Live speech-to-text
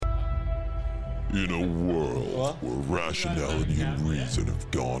In a world where rationality and reason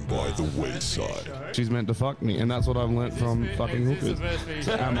have gone by the wayside, She's meant to fuck me, and that's what I've learnt from fucking hookers.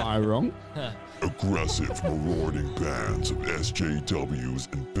 Am I wrong? aggressive, marauding bands of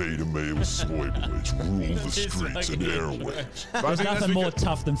SJWs and beta male soy boys rule the streets and airwaves. There's nothing more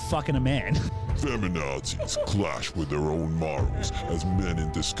tough than fucking a man. Feminazis clash with their own morals as men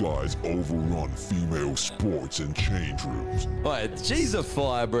in disguise overrun female sports and change rooms. Wait, she's a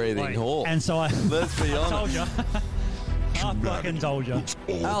fire-breathing whore. And so Let's be honest. told you. I fucking told you.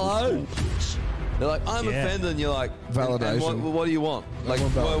 Hello. They're like, I'm offended, and you're like, Validation. and what do you want? Like,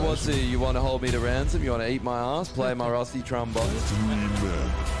 what's it? You want to hold me to ransom? You want to eat my ass? Play my rusty trombone? 3 men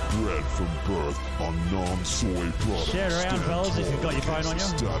bred from birth on non-soy products. Share it around, fellas, if you've got your phone on you.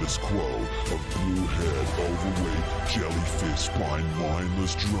 Status quo of blue-haired, overweight, jellyfish spine,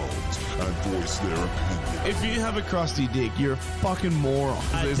 mindless drones and voice their opinion. If you have a crusty dick, you're a fucking moron.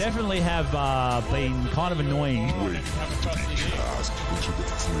 I definitely have been kind of annoying. Waiting to be cast into the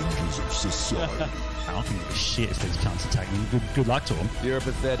fringes of society. I don't give a shit if these cunts are taking good luck to them. You're a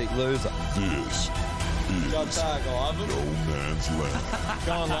pathetic loser. This is No Man's Land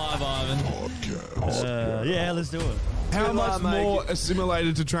Go on live, Ivan. podcast. Yeah, let's do it. How Good much luck, mate. more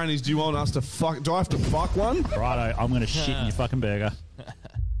assimilated to trannies do you want us to fuck? Do I have to fuck one? Righto, I'm going to shit in your fucking burger.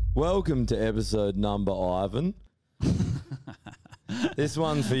 Welcome to episode number, Ivan. This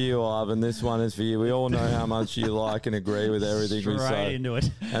one's for you, Ivan. This one is for you. We all know how much you like and agree with everything we Straight say. into it.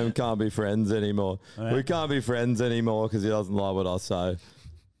 And we can't be friends anymore. Yeah. We can't be friends anymore because he doesn't like what I say.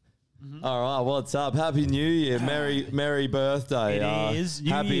 All right, what's up? Happy New Year. Merry birthday. It is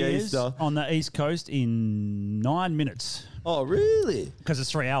New Happy Year's Easter. on the East Coast in 9 minutes. Oh, really? Because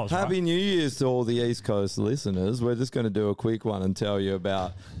it's 3 hours, Happy right? New Year's to all the East Coast listeners. We're just going to do a quick one and tell you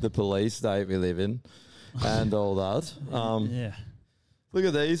about the police state we live in and all that. Yeah. Look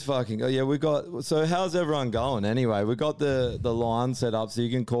at these fucking. Oh yeah, we got. So how's everyone going anyway? We got the line set up so you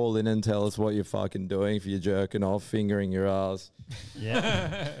can call in and tell us what you're fucking doing if you're jerking off, fingering your ass.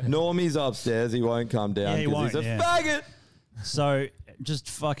 Yeah. Normie's upstairs. He won't come down Yeah, he because he's a won't, yeah. faggot. So just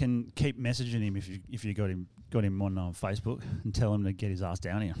fucking keep messaging him if you got him on Facebook and tell him to get his ass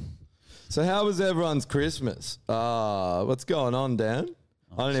down here. So how was everyone's Christmas? What's going on, Dan?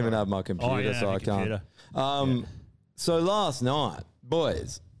 I don't even have my computer, so I can't. So last night,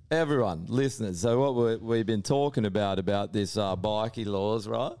 boys, everyone, listeners, so what we've been talking about this bikie laws,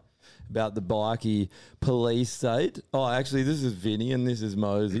 right? About the bikie police state. Oh, actually, this is Vinny and this is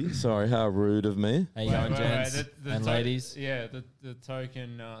Mosey. Sorry, how rude of me. How you going, gents the and ladies? Yeah, the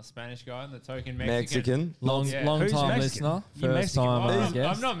token Spanish guy and the token Mexican. Long Yeah. time Who's Mexican? listener. You're First Mexican. time, I I'm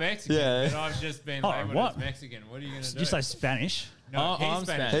guess. not Mexican, Yeah. but I've just been Oh, labelled what? as Mexican. What are you going to do? Did you say Spanish? No, Oh, I'm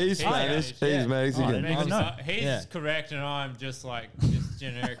Spanish. He's Spanish. He's yeah. Mexican. Oh, no. He's Yeah. correct, and I'm just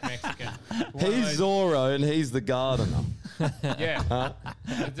generic Mexican. One of He's those- Zorro and he's the gardener. Yeah.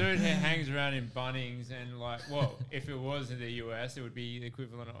 The dude who hangs around in Bunnings and if it was in the US, it would be the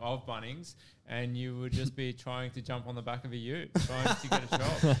equivalent of Bunnings, and you would just be trying to jump on the back of a ute, trying to get a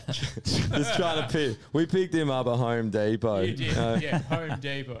job. Just trying to pick. We picked him up at Home Depot. You did, yeah, Home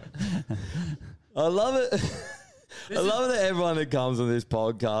Depot. I love it. I love that everyone that comes on this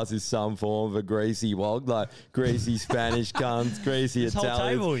podcast is some form of a greasy wog, like greasy Spanish cunts, greasy This whole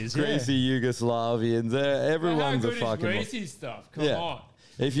Italians, table is, yeah. greasy Yugoslavians. Everyone's How a good fucking. is greasy stuff? Come Yeah. on.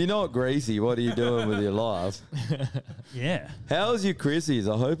 If you're not greasy, what are you doing with your life? Yeah. How was your Chrissy's?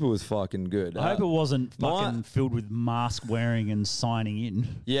 I hope it was fucking good. I hope it wasn't my- fucking filled with mask wearing and signing in.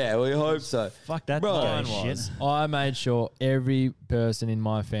 Yeah, we hope so. Fuck that Bro, dirty Mine shit. was. I made sure every person in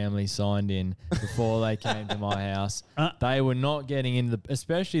my family signed in before they came to my house. Uh. They were not getting into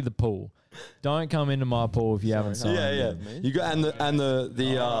especially the pool. Don't come into my pool if you haven't signed Yeah, in. yeah. You got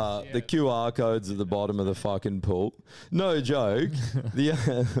the QR codes at the bottom of the fucking pool. No joke.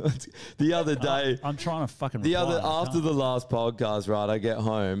 the other day, I'm trying to fucking the reply, other I after can't. the last podcast, right? I get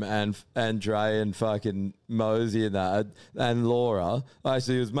home and Dre and fucking Mosey and that and Laura.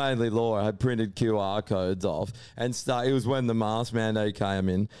 Actually, it was mainly Laura had printed QR codes off and it was when the mask mandate came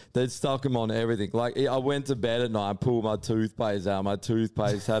in. They'd stuck them on everything. Like I went to bed at night, pulled my toothpaste out. My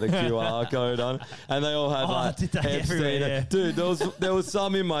toothpaste had a QR code on, and they all had like did they everywhere, Epstein. yeah. Dude, there was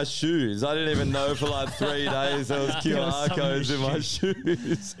some in my shoes. I didn't even know for like 3 days there was There was QR some in codes in your my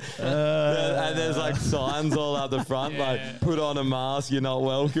shoes. And there's like signs all out the front, Yeah. like put on a mask. You're not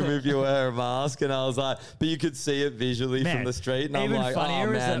welcome if you wear a mask. And I was like, but you could see it visually Man, from the street. And I'm even like, funnier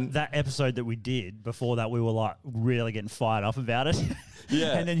oh is man, that episode that we did before that we were like really getting fired up about it.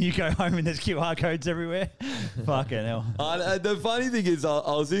 Yeah. And then you go home and there's QR codes everywhere. Fucking hell. The funny thing is, I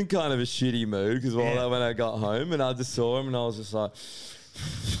was in kind of a shitty mood because Yeah. when I got home and I just saw him and I was just like.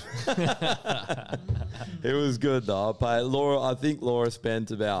 It was good though. I think Laura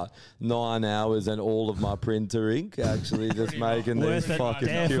spent about 9 hours and all of my printer ink actually just making these Worth it. fucking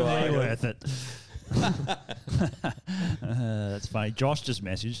Definitely QR. worth it. That's funny. Josh just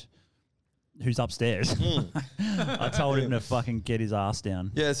messaged. Who's upstairs? I told him to fucking get his ass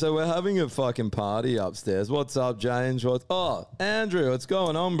down. Yeah, so we're having a fucking party upstairs. What's up, James? Andrew, what's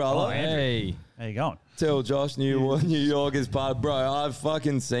going on, brother? Oh, Andrew. Hey. How you going? Tell Josh New York is part. Bro, I've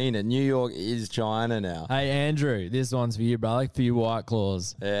fucking seen it. New York is China now. Hey, Andrew, this one's for you, bro. For your White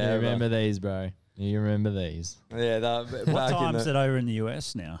Claws. Yeah, You remember these, bro. You remember these. Yeah, What back time in is it over in the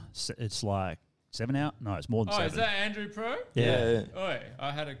US now? It's like 7 out? No, it's more than 7. is that Andrew Pro? Yeah. Oi,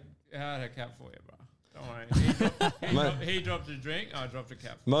 I had a cap for you, bro. Don't worry. He dropped a drink. I dropped a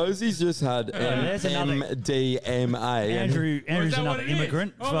cap. Mosey's just had there's another- MDMA. Andrew's that another what it is?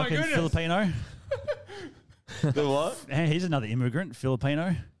 immigrant, Oh my fucking goodness. Filipino. The what? And he's another immigrant,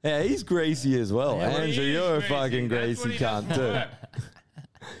 Filipino. Yeah, he's greasy as well. Yeah, well, Andrew, He is you're a greasy. fucking That's what greasy he does cunt for too. work.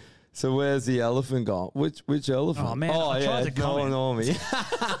 So where's the elephant gone? Which elephant? Oh, man, I tried to comment. Normie.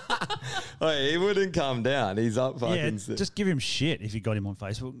 Oh, he wouldn't come down. He's up fucking. Yeah, just give him shit if you got him on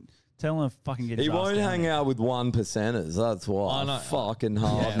Facebook. Tell him to fucking get his He ass won't down hang there. out with 1%ers. That's why. I know. Fucking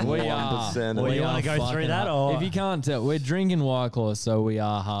hard. Yeah, we are. 1%ers. Well, you wanna are go through fucking that, hard. or- If you can't tell, we're drinking White Claw, so we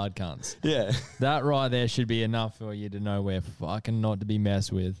are hard cunts. Yeah. That right there should be enough for you to know we're fucking not to be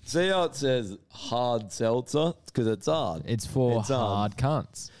messed with. See how it says hard seltzer? It's because it's hard. It's for It's, hard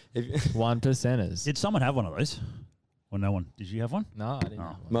cunts. If, 1%ers. Did someone have one of those? Or no one? Did you have one? No, I didn't. Oh.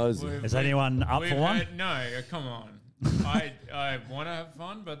 have one. Mosey. Is anyone up for one? No, come on. I want to have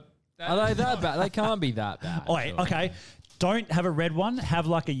fun, but Are they that bad? They can't be that bad. Oh, wait, surely. okay. Don't have a red one. Have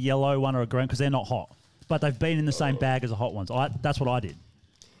like a yellow one or a green because they're not hot. But they've been in the same bag as the hot ones. That's what I did.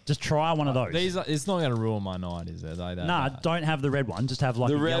 Just try one of those. It's not going to ruin my night, is it? They Nah, don't have the red one. Just have like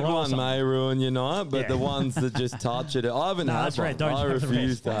The a red yellow or one something. may ruin your night, but Yeah. the ones that just touch it, I haven't Nah, had that's one. red. Don't I have the red.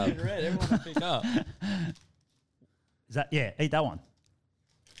 refuse to have. red. Everyone will pick up. Is that eat that one.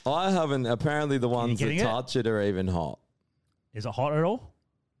 I haven't. Apparently, the ones that getting it? touch it are even hot. Is it hot at all?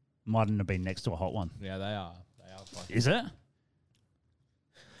 Mightn't have been next to a hot one. Yeah, they are. They are fucking. Is it?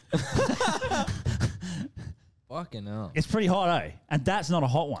 Fucking hell. It's pretty hot, eh? And that's not a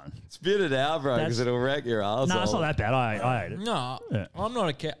hot one. Spit it out, bro, because That's- it'll wreck your ass. No, it's not that bad. I ate it. No, Yeah. I'm not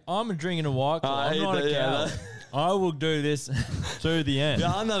a cat. I'm drinking a White Claw. I'm not a yeah, cow. that- I will do this to the end.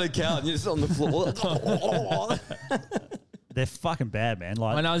 Yeah, I'm not a cow. You're just on the floor. They're fucking bad, man.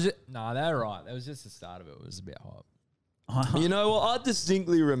 Like, When I was, they're right. That was just the start of it. It was a bit hot. You know what? I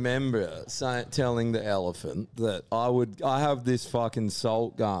distinctly remember telling the elephant that I have this fucking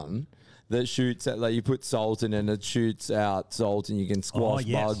salt gun that shoots at, like, you put salt in and it shoots out salt and you can squash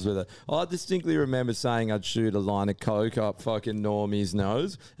yes. bugs with it. I distinctly remember saying I'd shoot a line of coke up fucking Normie's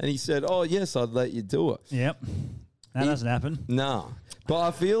nose, and he said, "Oh yes, I'd let you do it." yep. That doesn't happen. No, but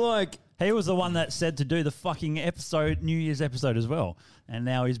I feel like He was the one that said to do the fucking New Year's episode as well. And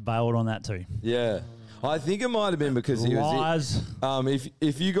now he's bailed on that too. yeah. I think it might have been because he was. Lies.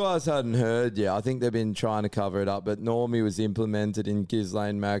 If you guys hadn't heard, yeah, I think they've been trying to cover it up. But Normie was implemented in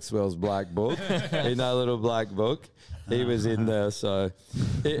Ghislaine Maxwell's black book, in that little black book. He was in there, so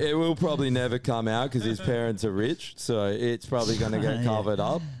it will probably never come out because his parents are rich. So it's probably going to get Yeah. covered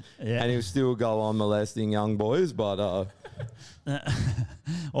up, Yeah. and he'll still go on molesting young boys. But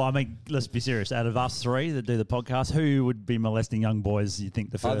Well, I mean, let's be serious. Out of us three that do the podcast, who would be molesting young boys, you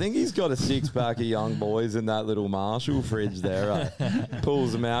think, the first? I think he's got a 6-pack of young boys in that little Marshall fridge there. Right?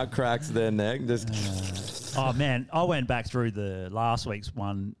 Pulls them out, cracks their neck, just. Oh, man. I went back through the last week's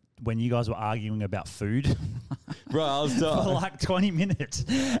one when you guys were arguing about food Bro, I was for telling like 20 minutes.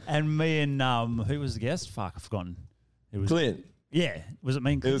 And me and, who was the guest? Fuck, I've forgotten. It was Clint Yeah. Was it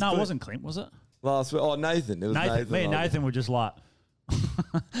me and Clint? was No, it Clint. wasn't Clint, was it? last week. Oh, Nathan. It was Nathan. Me and Nathan were just like...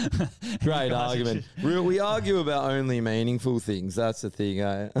 Great You guys are argument. We argue about only meaningful things. That's the thing.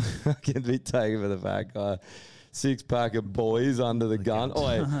 I can be taken for the fact. 6-pack of boys under the gun.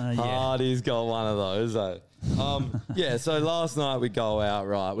 Oh, Yeah. Hardy's got one of those. Yeah. So last night we go out.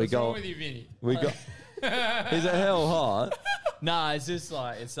 Right. We What's wrong go. with you, Vinny? We go. Is it hell hot? Nah, it's just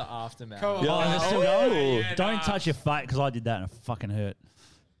like, it's the aftermath. Come on. Yeah. Oh, they're still Oh, going? yeah, Don't nah. touch your face because I did that and it fucking hurt.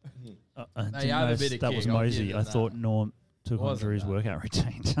 I didn't have a notice bit of that kick, was I'll give Mosey. you I that. thought Norm took on Wasn't Drew's that. workout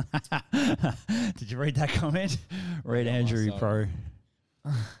routine. Did you read that comment? Read Andrew myself. Pro.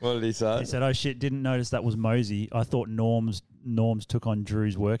 What did he say? He said, "Oh shit, didn't notice that was Mosey. I thought Norm's took on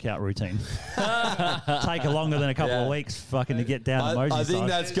Drew's workout routine. Take longer than a couple Yeah. of weeks, fucking, to get down to Mosey's I think side.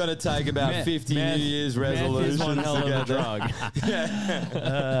 that's going to take about 50 New Year's Meth resolutions is one hell to of a get there.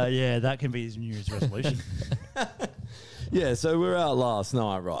 drug. Yeah, that can be his New Year's resolution. Yeah, so we're out last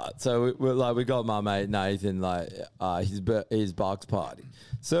night, right? So we got my mate Nathan, his Bucks party.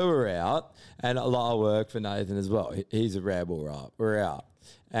 So we're out, and I work for Nathan as well. He's a rebel, right? We're out.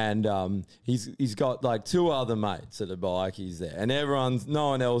 And he's got like 2 other mates at the bikies there, and no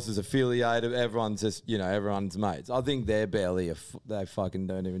one else is affiliated. Everyone's just everyone's mates. I think they're barely they fucking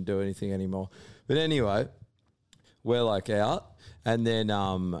don't even do anything anymore. But anyway, we're like out, and then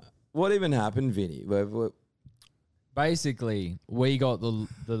what even happened, Vinny? Basically, we got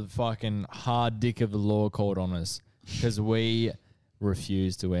the fucking hard dick of the law called on us because we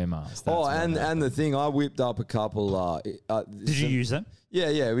refused to wear masks. And the thing, I whipped up a couple. Did you use them?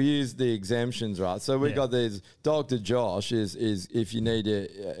 Yeah, we used the exemptions, right? So we got these. Dr. Josh is if you need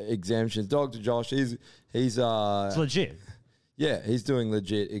exemptions. Dr. Josh, he's It's legit. Yeah, he's doing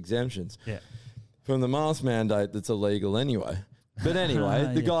legit exemptions. Yeah. From the mask mandate that's illegal anyway. But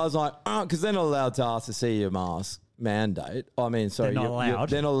anyway, the guy's like, because they're not allowed to ask to see your mask mandate. I mean, sorry, They're not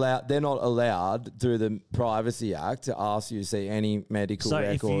allowed. They're not allowed through the Privacy Act to ask you to see any medical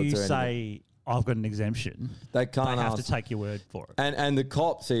records. So if you or say I've got an exemption, they can't. They have to take your word for it. And the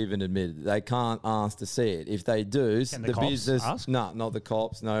cops even admitted they can't ask to see it. If they do, Can the cops business. ask? No, not the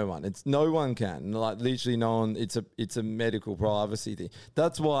cops. No one. No one can. Like literally, no one. It's a medical privacy thing.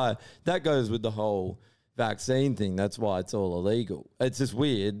 That's why that goes with the whole vaccine thing. That's why it's all illegal. It's just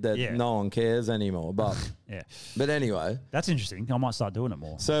weird that no one cares anymore. But but anyway, that's interesting. I might start doing it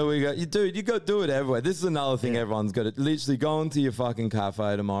more. So we go, you got to do it everywhere. This is another thing everyone's got to literally go into your fucking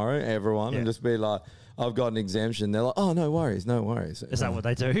cafe tomorrow, everyone, and just be like, I've got an exemption. They're like, oh, no worries. Is that what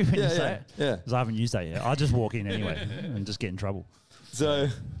they do when you say it? Yeah. Because I haven't used that yet. I just walk in anyway and just get in trouble. So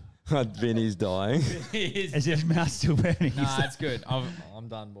Vinny's dying. Is his mouth still burning? Nah, it's good. I'm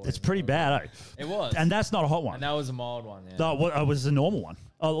done, boys. It's pretty bad, It was. And that's not a hot one. And that was a mild one, yeah. No, it was a normal one.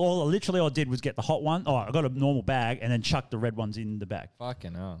 All I did was get the hot one. Oh, I got a normal bag and then chucked the red ones in the bag.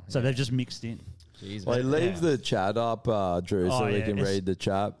 Fucking hell. So they've just mixed in. Jesus. Well, leave the chat up, Drew, so we can read the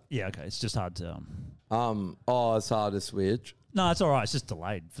chat. Yeah, okay. It's just hard to... it's hard to switch. No, it's all right. It's just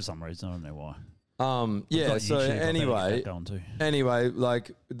delayed for some reason. I don't know why. So anyway,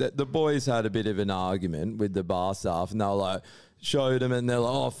 like the boys had a bit of an argument with the bar staff, and they were like, showed them, and they're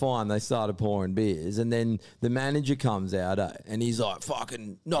like, oh, fine. They started pouring beers, and then the manager comes out, and he's like,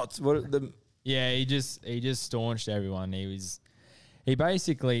 fucking nuts. Yeah, he just staunched everyone. He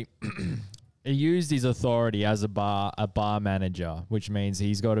basically he used his authority as a bar manager, which means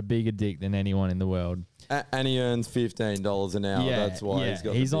he's got a bigger dick than anyone in the world. And he earns $15 an hour. That's why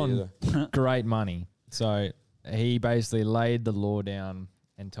he's on great money. So he basically laid the law down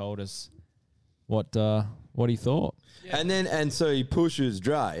and told us what he thought. Yeah. And so he pushes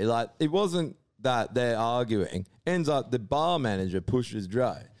Dre. Like, it wasn't that they're arguing. Ends up the bar manager pushes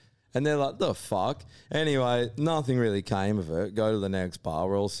Dre. And they're like, the fuck? Anyway, nothing really came of it. Go to the next bar.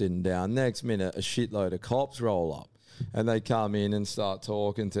 We're all sitting down. Next minute, a shitload of cops roll up. And they come in and start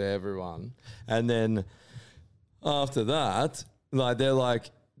talking to everyone. And then after that, like, they're like,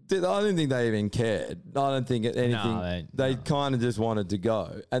 I don't think they even cared. I don't think anything. No, they kind of just wanted to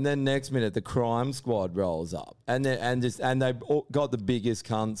go. And then next minute, the crime squad rolls up, and they got the biggest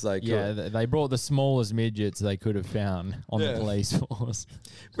cunts they could. Yeah, they brought the smallest midgets they could have found on the police force.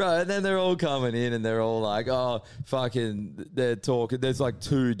 Right, and then they're all coming in, and they're all like, "Oh, fucking!" They're talking. There's like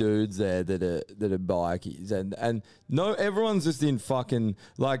 2 dudes there that are bikies, and no, everyone's just in fucking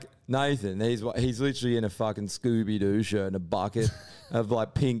like Nathan. He's literally in a fucking Scooby-Doo shirt and a bucket of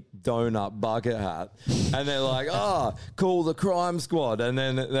like pink donut bucket hat, and they're like, "Oh, call the crime squad," and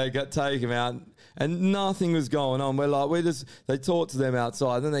then they take him out. And nothing was going on. They talked to them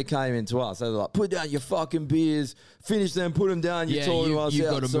outside. Then they came into us. They were like, put down your fucking beers. Finish them, put them down. You're talking to us you've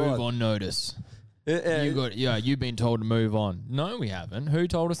outside. Got to move on notice. You've been told to move on. No, we haven't. Who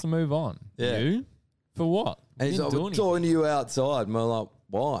told us to move on? Yeah. You? For what? And he's like, we're talking to you outside. And we're like,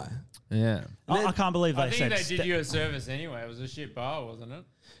 why? Yeah. I can't believe they said... I think they did you a service anyway. It was a shit bar, wasn't it?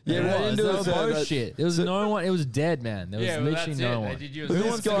 Yeah, they didn't do a service. Shit. There was no one. It was dead, man. There was literally no one. Who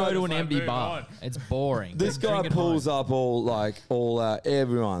wants to go to an empty bar? It's boring. This guy pulls up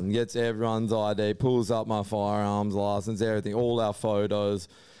everyone, gets everyone's ID, pulls up my firearms license, everything, all our photos.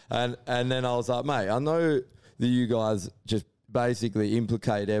 And then I was like, mate, I know that you guys just basically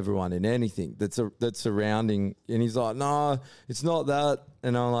implicate everyone in anything that's surrounding. And he's like, no, it's not that.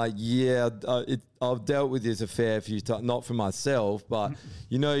 And I'm like, yeah, I've dealt with this a fair few times, not for myself, but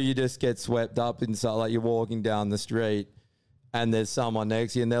you just get swept up inside, like you're walking down the street and there's someone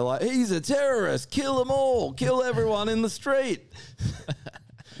next to you and they're like, he's a terrorist, kill them all, kill everyone in the street.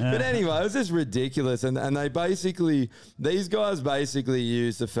 But anyway, it was just ridiculous. And they basically, these guys basically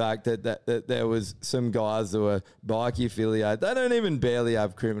used the fact that there was some guys that were bikie affiliated. They don't even barely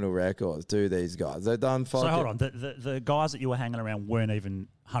have criminal records, do these guys? They've done fucking... So hold on, the guys that you were hanging around weren't even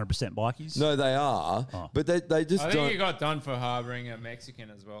 100% bikies? No, they are. But they just I don't... think he got done for harboring a Mexican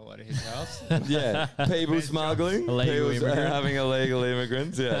as well at his house. Yeah, people smuggling, people having illegal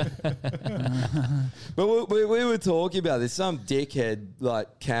immigrants, yeah. But we were talking about this. Some dickhead,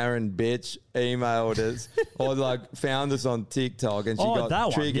 like Karen bitch, emailed us or like found us on TikTok and she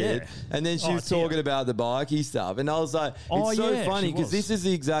got triggered. And then she was talking about the bikie stuff. And I was like, it's so funny because this is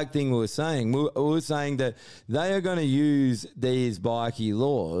the exact thing we were saying. We were saying that they are going to use these bikie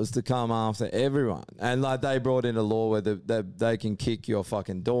laws to come after everyone. And like they brought in a law where they can kick your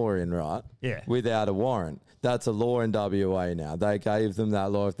fucking door in, right? Yeah. Without a warrant. That's a law in WA now. They gave them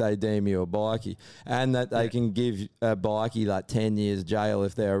that law if they deem you a bikie. And that they can give a bikie like 10 years jail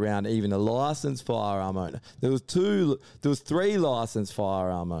if they're around even a licensed firearm owner. There was 3 licensed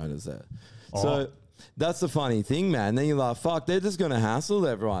firearm owners there. So that's the funny thing, man. Then you're like, fuck, they're just going to hassle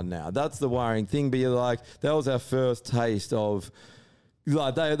everyone now. That's the worrying thing. But you're like, that was our first taste of...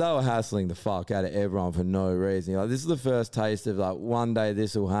 Like they were hassling the fuck out of everyone for no reason. Like this is the first taste of like one day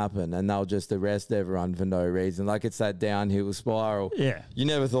this will happen and they'll just arrest everyone for no reason. Like it's that downhill spiral. Yeah, you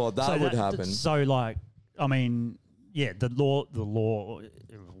never thought that would happen. So like, I mean, yeah, the law,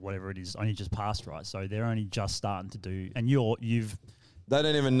 whatever it is, only just passed, right? So they're only just starting to do, and you've. They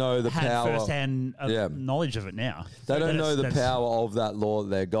don't even know the power. First-hand knowledge of it now. They don't know the power of that law that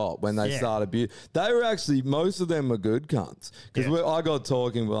they got when they started abuse. They were actually, most of them were good cunts. Because I got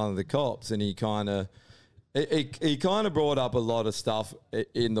talking with one of the cops and he kind of... He kind of brought up a lot of stuff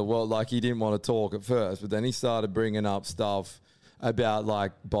in the world. Like he didn't want to talk at first, but then he started bringing up stuff about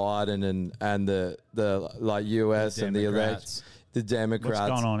like Biden and the like US and the Democrats.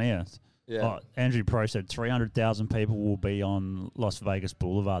 What's going on here? Yeah. Oh, Andrew Pro said 300,000 people will be on Las Vegas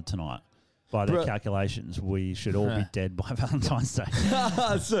Boulevard tonight. By their calculations, we should all be dead by Valentine's Day.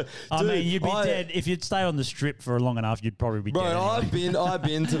 I mean, you'd be dead if you'd stay on the strip for long enough. You'd probably be dead. Anyway. I've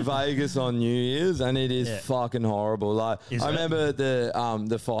been to Vegas on New Year's, and it is fucking horrible. Like I remember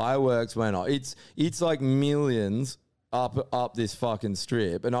the fireworks went off. It's like millions up this fucking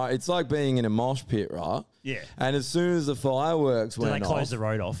strip, and it's like being in a mosh pit, right? Yeah. And as soon as the fireworks went off... Did they close the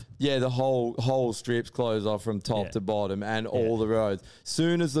road off? Yeah, the whole strip's closed off from top to bottom and all the roads.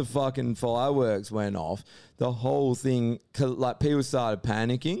 Soon as the fucking fireworks went off, the whole thing... Like, people started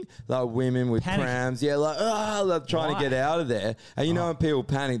panicking. Like, women with prams. Yeah, like trying to get out of there. And you know when people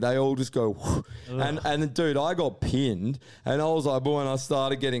panic, they all just go... And dude, I got pinned. And I was like, boy, and I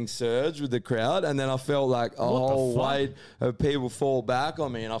started getting surged with the crowd. And then I felt like a whole weight of people fall back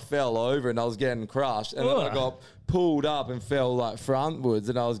on me. And I fell over and I was getting crushed. And I got pulled up and fell like frontwards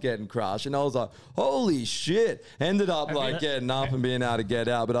and I was getting crushed and I was like, holy shit. Ended up getting up and being able to get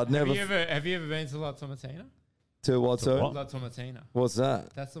out, but I'd never... Have you ever been to La Tomatina? To what, sir? La Tomatina. What's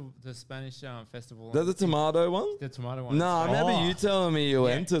that? That's the Spanish festival. That's the tomato one? The tomato one. No, I remember you telling me you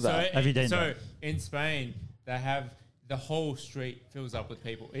went to that. Have you done that? So in Spain, they have the whole street fills up with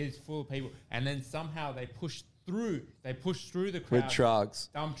people. It is full of people. And then somehow they push through the crowd. With trucks.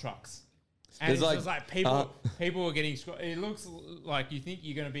 Dump trucks. And it's just like people are getting... It looks like you think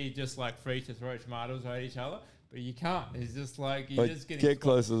you're going to be just like free to throw tomatoes at each other, but you can't. It's just like you're just getting... Get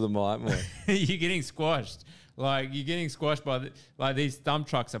closer to the mic more. You're getting squashed. Like you're getting squashed by these dump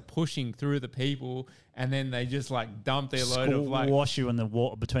trucks are pushing through the people, and then they just like dump their load of like... Wash you in the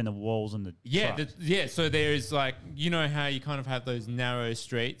wall, between the walls and the truck. So there is like, you know how you kind of have those narrow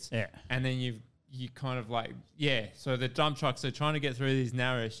streets? Yeah. And then you kind of like, so the dump trucks are trying to get through these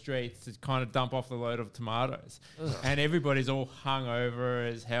narrow streets to kind of dump off the load of tomatoes. Ugh. And everybody's all hung over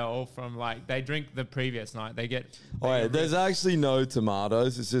as hell from like, they drink the previous night. There's actually no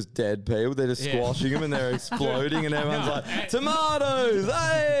tomatoes. It's just dead people. They're just squashing them and they're exploding and everyone's like, tomatoes,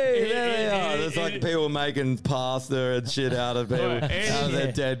 hey, there they are. There's like people making pasta and shit out of people, out of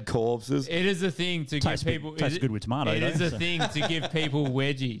their dead corpses. It is a thing to give people... Tastes good with tomato. It is a thing to give people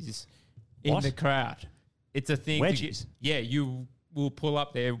wedgies. In the crowd. It's a thing. Wedgies? You will pull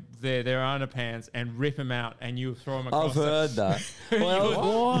up their underpants and rip them out and you throw them across. I've heard that.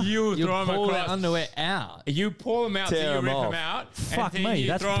 you throw them pull across. their underwear out. You pull them out, so you rip them out. Fuck and then me, you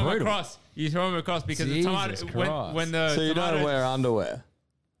that's throw brutal. them across. You throw them across because the tomato... When the so you tomato, don't wear underwear?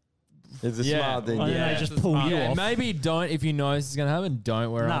 It's a smart thing. Well, Yeah. they just pull you off. Maybe don't, if you know this is going to happen,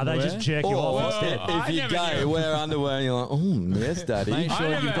 don't wear No, underwear. they just jerk you Or off instead. I if you're never gay, knew. wear underwear and you're like, oh, yes, daddy. Make sure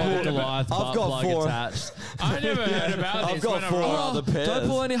never you've got heard the about- Goliath I've butt got plug 4 attached. I never heard about this. I've got when 4 I rocked- other pairs. Don't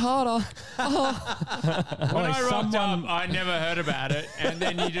pull any harder. When I rocked someone- up, I never heard about it, and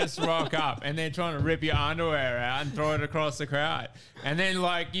then you just rock up, and they're trying to rip your underwear out and throw it across the crowd, and then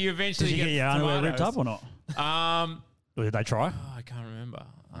like you eventually Did you get your underwear ripped up or not? Or did they try? Oh, I can't remember.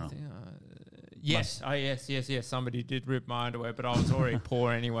 I think, yes. Oh, yes. Somebody did rip my underwear, but I was already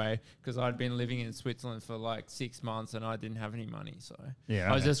poor anyway because I'd been living in Switzerland for like 6 months and I didn't have any money. So Yeah,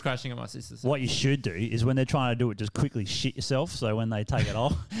 I was okay. just crashing at my sister's. What you should do is when they're trying to do it, just quickly shit yourself. So when they take it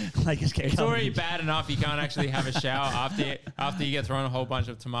off, they just get It's covered already in- bad enough you can't actually have a shower after you get thrown a whole bunch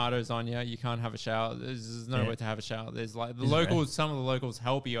of tomatoes on you. You can't have a shower. There's nowhere to have a shower. There's like the locals. Some of the locals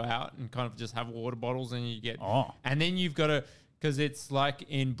help you out and kind of just have water bottles, and you get. Oh. And then you've got to, because it's like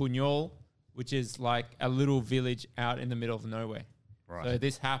in Buñol, which is like a little village out in the middle of nowhere. Right. So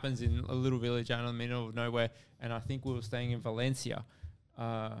this happens in a little village out in the middle of nowhere, and I think we were staying in Valencia.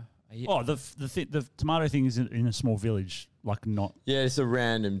 Oh, the tomato thing is in a small village, like not. Yeah, it's a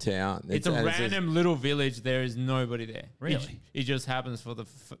random town. It's a random little village. There is nobody there. Really? It just happens for the.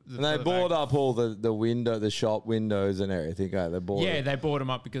 And they board up all the shop windows and everything. They board. Yeah, they bought them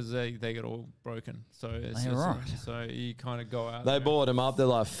up because they got all broken. So it's Yeah, just, right. so you kind of go out. They there. board them up. They're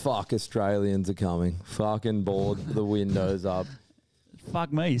like, fuck, Australians are coming. Fucking board the windows up.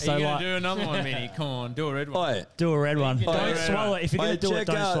 Fuck me. Are So you gonna like, do another one, Minnie? Come on, do a red one. Oi, do a red one. can do Don't a red swallow one. it. If you're gonna oi, do it,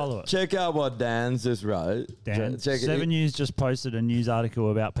 don't swallow it. Check out what Dan's just wrote. Dan, Check it. 7 News just posted a news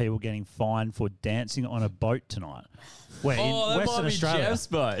article about people getting fined for dancing on a boat tonight. Where in Western Australia. Jeff's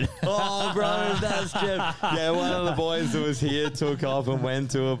boat. Oh, bro, that's Jeff. Yeah, one of the boys that was here took off and went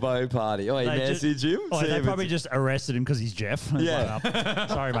to a boat party. Oh, he They just- messaged him? Oh, See they if probably it's- just arrested him because he's Jeff. Yeah. Like,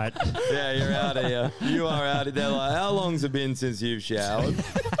 sorry, mate. Yeah, you're out of here. You are out of here. They're like, how long's it been since you've showered?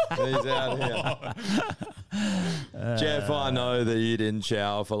 He's out here. Jeff, I know that you didn't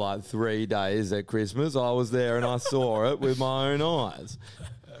shower for like 3 days at Christmas. I was there and I saw it with my own eyes.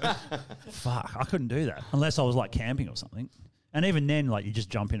 Fuck, I couldn't do that unless I was like camping or something. And even then, like you just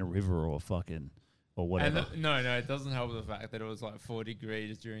jump in a river or fucking or whatever. And no, it doesn't help the fact that it was like 4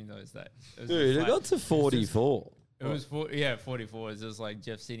 degrees during those days. It was Dude, just it like- got to 44. It was 44. It's just like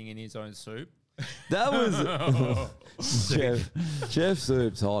Jeff sitting in his own soup. That was Jeff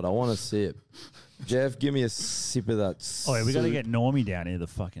Soup's hot. I want a sip. Jeff, give me a sip of that. Oh, yeah, we got to soup. get Normie down here, the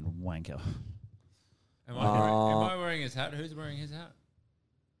fucking wanker. Am I wearing his hat? Who's wearing his hat?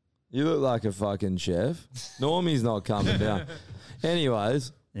 You look like a fucking chef. Normie's not coming down.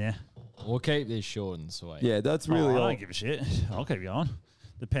 Anyways, Yeah. We'll keep this short and sweet. yeah, that's Oh, really I all. don't give a shit. I'll keep going,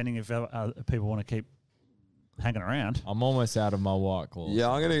 depending if people want to keep hanging around. I'm almost out of my white claws.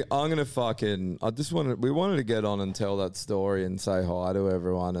 Yeah, I'm gonna fucking. We wanted to get on and tell that story and say hi to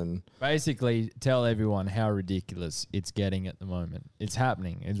everyone and Basically, tell everyone how ridiculous it's getting at the moment. It's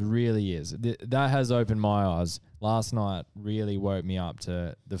happening. It really is. That has opened my eyes. Last night really woke me up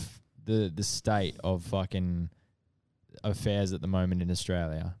to the state of fucking affairs at the moment in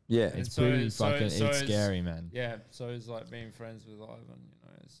Australia. yeah, It's so- pretty so- fucking. so it's it's- scary, man. Yeah, so it's like being friends with Ivan. You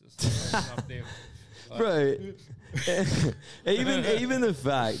know, it's just like, up there. Like, bro. even the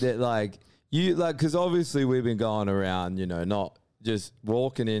fact that like you like because obviously we've been going around, you know, not just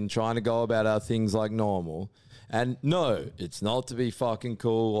walking in trying to go about our things like normal. And no, it's not to be fucking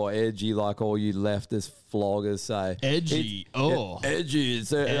cool or edgy like all you leftist floggers say. Edgy. Yeah, edgy.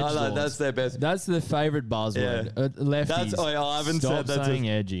 It's, I know, Edgelords. that's their best. That's the favorite buzzword. Yeah. Lefties. That's- I haven't stop said that's saying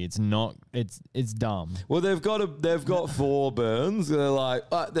edgy. It's not. It's dumb. Well, they've got 4 burns. They're like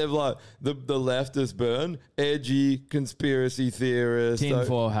the leftist burn, edgy conspiracy theorist,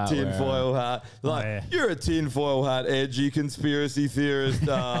 Tinfoil hat tinfoil hat. Like yeah. you're a tinfoil hat, edgy conspiracy theorist.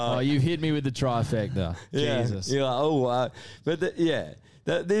 Oh, you've hit me with the trifecta. yeah. Jesus. You're like, oh wow, but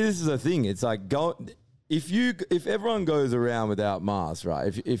this is a thing. It's like if everyone goes around without masks,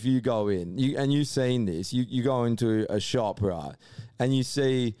 right? If you go in, you've seen this, you go into a shop, right, and you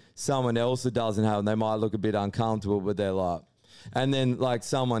see someone else that doesn't have, and they might look a bit uncomfortable, but they're like, and then like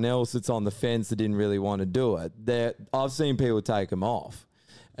someone else that's on the fence that didn't really want to do it. I've seen people take them off.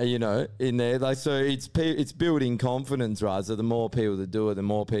 You know, in there, like so, it's building confidence, right? So the more people that do it, the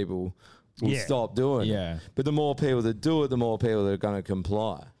more people will stop doing Yeah. it. But the more people that do it, the more people that are going to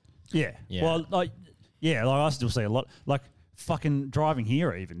comply. Yeah. Yeah. Well, like I still see a lot. Like fucking driving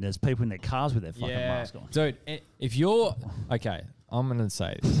here, even there's people in their cars with their fucking mask on. Dude, if you're okay, I'm gonna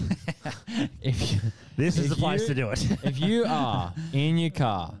say this. This is if the place you- to do it. If you are in your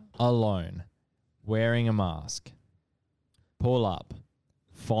car alone, wearing a mask, pull up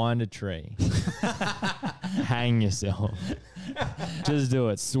find a tree, hang yourself. Just do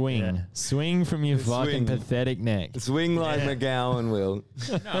it. Swing from your fucking pathetic neck. Swing like McGowan will.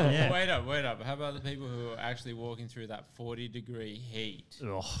 No, wait up. How about the people who are actually walking through that 40-degree heat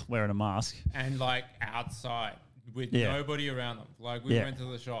wearing a mask and like outside with nobody around them? Like we went to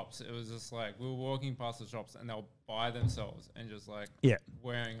the shops. It was just like we were walking past the shops and they'll by themselves and just like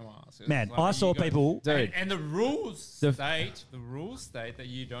wearing a mask. Man, like, I saw people. And the rules state that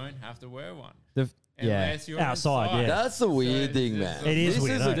you don't have to wear one. Unless you're outside. That's the weird thing, man. It is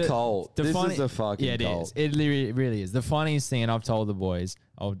weird. This is a cult. This is a fucking it cult. Is. It really is. The funniest thing, and I've told the boys,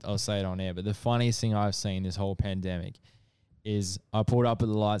 I'll say it on air, but the funniest thing I've seen this whole pandemic is I pulled up at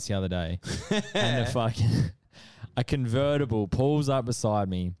the lights the other day and a convertible pulls up beside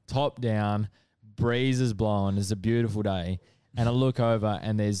me, top down, breeze is blowing, it's a beautiful day, and I look over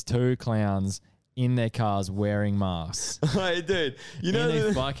and there's two clowns in their cars wearing masks. Hey, dude, you know in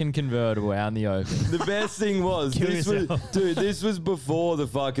a fucking convertible out in the open. The best thing was this was before the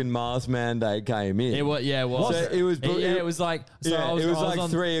fucking mask mandate came in. It was. So it was like I was like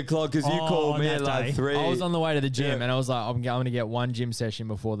 3 o'clock because you called me at like 3. I was on the way to the gym and I was like, I'm going to get one gym session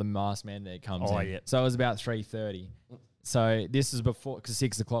before the mask mandate comes in. Yeah. So it was about 3:30. So this is before, because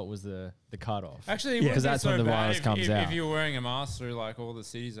 6 o'clock was the cutoff. Actually, because that's when the virus comes out. If you're wearing a mask through like all the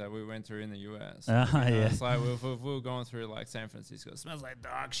cities that we went through in the US, it's like if we were going through like San Francisco, it smells like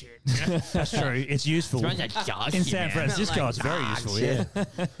dog shit. That's true. It's useful. It smells like dog in shit, San Francisco. It's very useful. Yeah.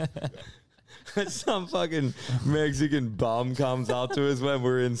 Some fucking Mexican bum comes up to us when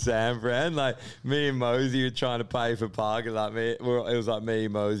we're in San Fran. Like me and Mosey were trying to pay for parking. It was like me,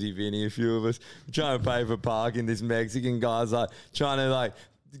 Mosey, Vinny, a few of us trying to pay for parking. This Mexican guy's like trying to like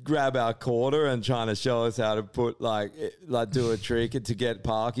grab our quarter and trying to show us how to put do a trick to get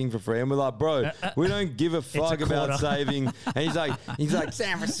parking for free. And we're like, bro, we don't give a fuck about saving. And he's like,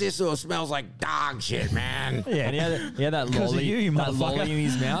 San Francisco smells like dog shit, man. Yeah, and he had that lolly in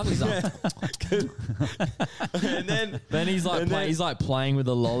his mouth. He's like, and then he's like playing with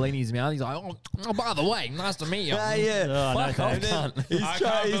the lolly in his mouth. He's like, oh, by the way, nice to meet you. Yeah. Fuck off,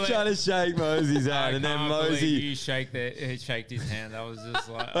 He's trying to shake Mosey's hand, and then Mosey, you shaked his hand. That was just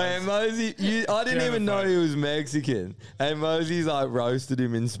like. And Mosey, I didn't even know he was Mexican. And Mosey's like roasted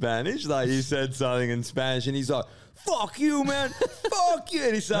him in Spanish. Like he said something in Spanish and he's like, fuck you, man. Fuck you.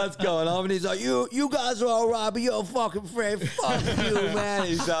 And he starts going off and he's like, you guys are all right, but you're a fucking friend. Fuck you, man.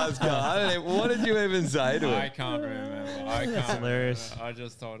 He starts going. I don't know. What did you even say to him? I can't remember. That's hilarious. I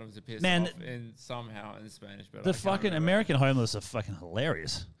just told him to piss off somehow in Spanish. But the fucking American homeless are fucking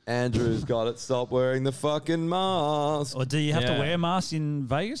hilarious. Andrew's got it. Stop wearing the fucking mask. Or do you have to wear a mask in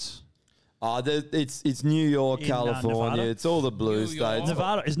Vegas? It's New York, California. Nevada? It's all the blue states.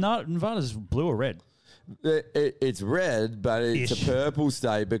 Nevada's blue or red? It's red, but it's a purple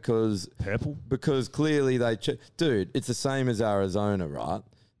state because clearly dude, it's the same as Arizona, right?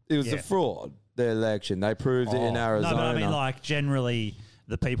 It was a fraud, the election. They proved it in Arizona. No, but I mean, like, generally,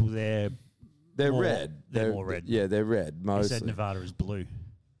 the people there... They're red. They're more red. Yeah, they're red, mostly. You said Nevada is blue.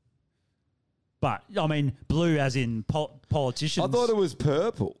 But, I mean, blue as in politicians... I thought it was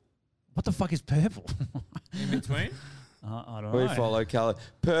purple. What the fuck is purple? In between? I don't know. We follow California.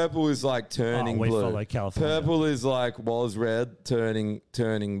 Purple is like turning blue. We follow California. Purple is like was red,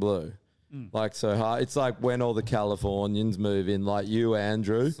 turning blue. Like so hard. It's like when all the Californians move in, like you,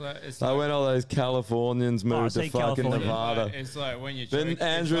 Andrew. It's like when all those Californians move to fucking Nevada. It's like when you. Then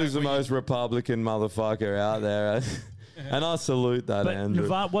Andrew's the most Republican motherfucker out there, and I salute that, but Andrew.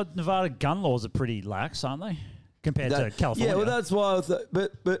 Nevada gun laws are pretty lax, aren't they, compared to California? Yeah, well, that's why.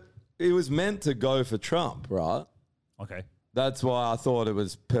 But it was meant to go for Trump, right? Okay. That's why I thought it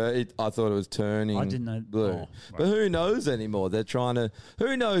was. I thought it was turning. I didn't know blue, right. But who knows anymore? They're trying to.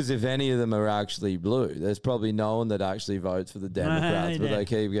 Who knows if any of them are actually blue? There's probably no one that actually votes for the Democrats, but they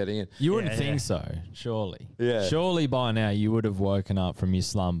keep getting it. You wouldn't think so, surely. Yeah. Surely by now you would have woken up from your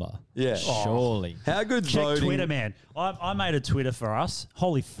slumber. Yeah. Surely. How good Check voting? Twitter, man. I made a Twitter for us.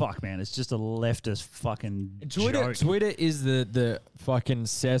 Holy fuck, man! It's just a leftist fucking joke. Twitter is the fucking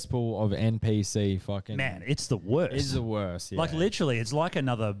cesspool of NPC fucking. Man, it's the worst. It's the worst. Yeah. Like literally, it's like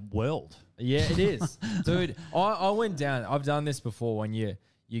another world. Yeah, it is, dude. I went down. I've done this before. When you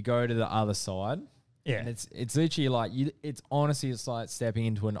go to the other side. Yeah, and it's literally like it's honestly it's like stepping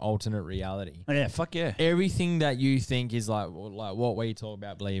into an alternate reality. Oh, yeah, fuck yeah. Everything that you think is like what we talk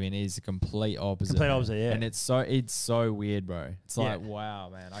about believing is the complete opposite. Complete opposite, yeah. And it's so weird, bro. It's like wow,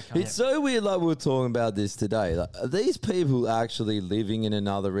 man. I can't. It's so weird. Like we were talking about this today. Like, are these people actually living in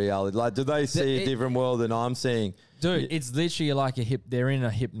another reality? Like, do they see a different world than I'm seeing? Dude, it's literally like they're in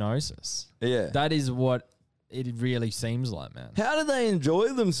a hypnosis. Yeah, that is what it really seems like, man. How do they enjoy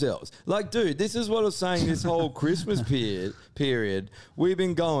themselves? Like, dude, this is what I was saying this whole Christmas period. We've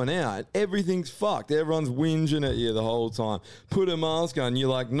been going out. Everything's fucked. Everyone's whinging at you the whole time. Put a mask on. You're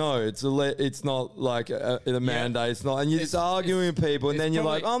like, no, it's not like a mandate. It's not. And you're just arguing with people. And then you're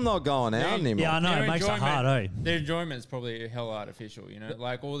like, I'm not going out anymore. Yeah, I know. It makes it hard, eh? Their enjoyment is probably hell artificial, you know?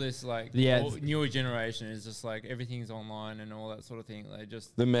 Like all this, like, newer generation is just like everything's online and all that sort of thing. They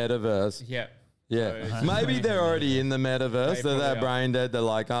just... The metaverse. Yeah. Yeah, so maybe they're already in the metaverse. They're that brain dead. They're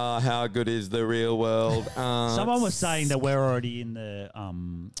like, how good is the real world? Someone was saying that we're already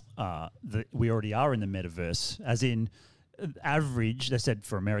in we already are in the metaverse, as in average. They said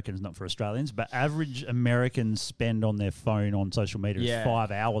for Americans, not for Australians, but average Americans spend on their phone on social media is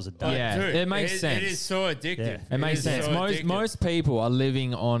 5 hours a day. Yeah, Dude, it makes sense. It is so addictive. Yeah. It makes sense. So Most people are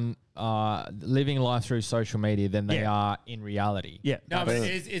living life through social media than they are in reality. Yeah. No, but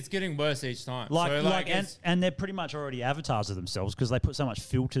it's getting worse each time. And they're pretty much already avatars of themselves because they put so much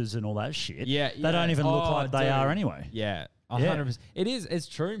filters and all that shit. Yeah, They don't even look like they are anyway. Yeah, 100%. It is. It's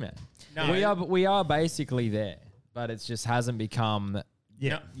true, man. No, we are basically there, but it just hasn't become.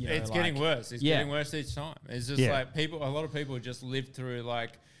 Yeah, it's getting worse. It's getting worse each time. It's just like a lot of people just live through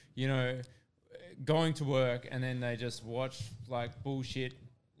like, you know, going to work and then they just watch like bullshit,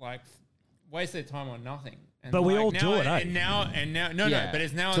 like waste their time on nothing. And but like we all now, do it, and now, but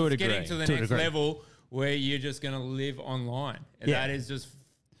it's now it's getting to the next level where you're just going to live online. And that is just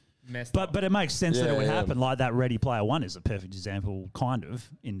messed up. But it makes sense that it would happen. Like that Ready Player One is a perfect example, kind of,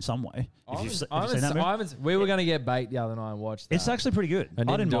 in some way. Have you seen that movie? We were going to get bait the other night and watch that. It's actually pretty good. I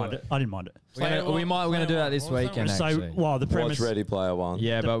didn't mind it. I didn't mind it. We're going to do that this weekend, actually. The premise... Watch Ready Player One.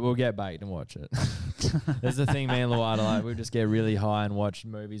 Yeah, but we'll get bait and watch it. There's the thing, me and Luada, like, we just get really high and watch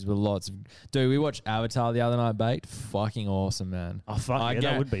movies with lots of... Dude, we watched Avatar the other night, bait. Fucking awesome, man. Oh, fuck yeah,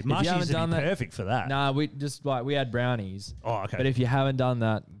 that would be. Marshy's would be perfect for that. Nah, we had brownies. Oh, okay. But if you haven't done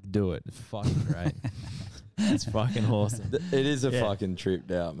that, do it. It's fucking great. It's fucking awesome. It is a fucking tripped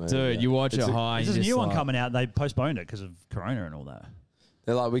out, man. Dude, you watch it high. There's a new one coming out. They postponed it because of Corona and all that.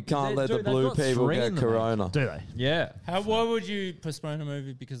 They're like, we can't let the blue people get Corona. Do they? Yeah. Why would you postpone a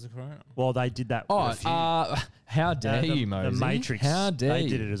movie because of Corona? Well, they did that. How dare you, Mosey? The Matrix. How dare you?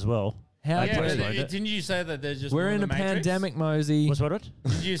 They did it as well. Didn't you say that they're just we're in a pandemic, Mosey? What's what?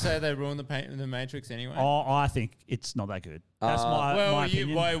 Did you say they ruined the Matrix anyway? Oh, I think it's not that good. That's my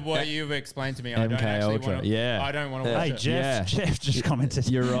opinion. What you've explained to me, MK Ultra. I don't want to watch it. Jeff just commented.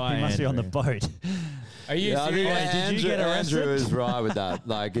 You're right. He must be on the boat. Are you serious? Did you get arrested? Andrew is right with that.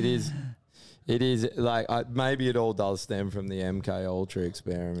 Like it is like maybe it all does stem from the MK Ultra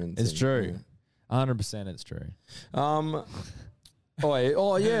experiments. It's true. 100% it's true.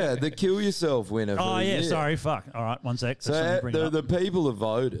 The kill yourself winner. Sorry, fuck. All right, one sec. So the people have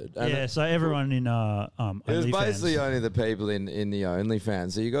voted. So everyone in it was basically OnlyFans. only the people in the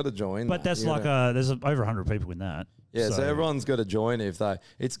OnlyFans. So you got to join. But that's like there's over 100 people in that. Yeah, so everyone's got to join if they.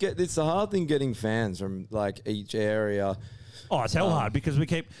 It's the hard thing getting fans from like each area. Oh, it's hell hard because we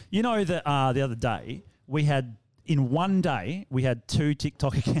keep. You know that the other day we had in one day we had 2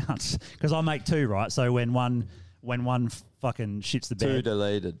 TikTok accounts because I make 2, right? So when one fucking shits the bed, 2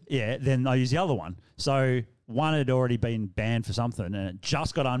 deleted. Yeah, then I use the other one. So one had already been banned for something and it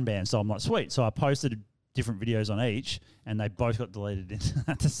just got unbanned. So I'm like, sweet. So I posted different videos on each and they both got deleted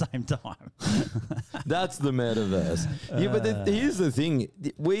at the same time. That's the metaverse. But here's the thing.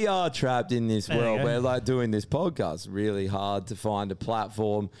 We are trapped in this world where like doing this podcast really hard to find a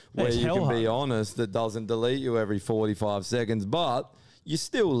platform where you can be honest that doesn't delete you every 45 seconds. But you're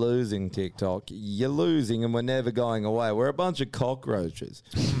still losing, TikTok. You're losing, and we're never going away. We're a bunch of cockroaches.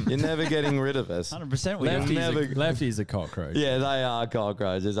 You're never getting rid of us. 100%. Lefty's a cockroach. Yeah, they are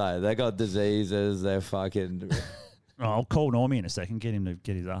cockroaches. They got diseases. They're fucking... I'll call Normie in a second, get him to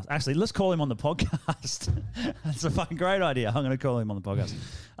get his ass. Actually, let's call him on the podcast. That's a fucking great idea. I'm going to call him on the podcast.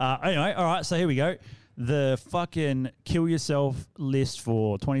 Anyway, all right, so here we go. The fucking kill yourself list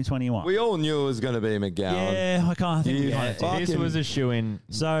for 2021. We all knew it was going to be McGowan. Yeah, I can't think this was a shoo-in.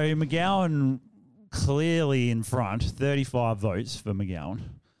 So McGowan clearly in front, 35 votes for McGowan.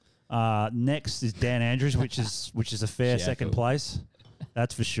 Next is Dan Andrews, which is a fair second place.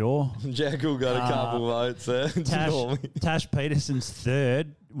 That's for sure. Jekyll got a couple votes there. Tash Peterson's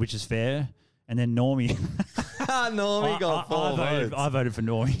third, which is fair. And then Normie. Normie got 4 votes. I voted for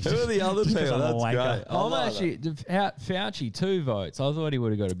Normie. Who are the other people? That's great. I'm actually... Fauci, 2 votes. I thought he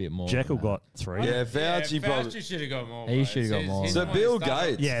would have got a bit more. Jekyll got 3. Yeah, Fauci should have got more. He should have got more. So Bill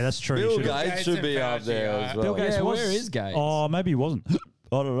Gates. Yeah, that's true. Bill Gates should be up there as well. Bill Gates where is Gates? Oh, maybe he wasn't. I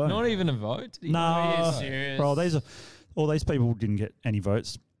don't know. Not even a vote? No. Serious? Bro, all these people didn't get any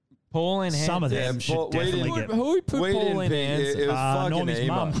votes. Pauline Hanson. Some of them should definitely get. Who put We didn't Pauline pick it. Hanson? It was fucking Normie's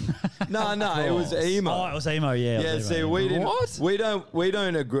emo. mum. No, it was emo. Oh, it was emo. Yeah. Yeah, it was see, emo. we didn't. What? We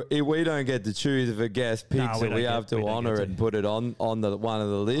don't agree. We don't get to choose if a guest picks we it. don't We get- have to we don't honor get it to. and put it on the one of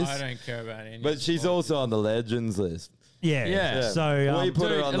the lists. I don't care about any. But she's sport. also on the legends list. Yeah. Yeah. So We put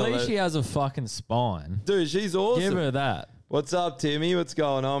her Dude, on at the least list. she has a fucking spine. Dude, she's awesome. Give her that, What's up, Timmy? What's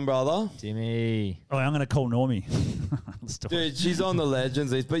going on, brother? Timmy. I'm going to call Normie. Let's do it. Dude, she's on the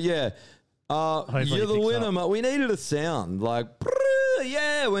legends list. But yeah, Hopefully you're he the picks winner, up. mate. We needed a sound like,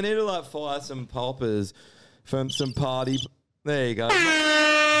 yeah, we need to like fire some poppers from some party. There you go.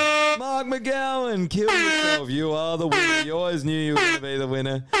 Mark McGowan, kill yourself. You are the winner. You always knew you were going to be the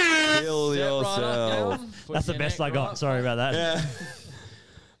winner. Kill yourself. That's the best I got. Sorry about that. Yeah.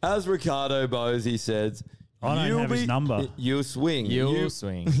 As Ricardo Bosey says, I don't you'll have his number. You'll swing. You'll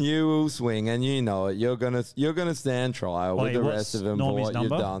swing. You will swing, and you know it. You're gonna stand trial with Wait, the what's rest of them for Normie's what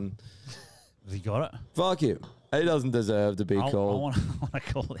number? you've done. Have you got it? Fuck him. He doesn't deserve to be I called. want to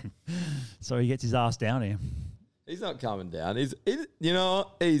call him so he gets his ass down here. He's not coming down. You know what?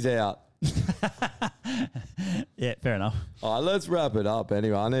 He's out. Yeah, fair enough. All right, let's wrap it up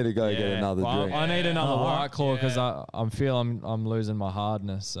anyway. I need to go get another Well, drink. I need another Oh, White Claw because yeah. I'm losing my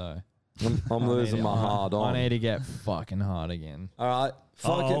hardness. So I'm losing my hard on. I need to get fucking hard again. All right.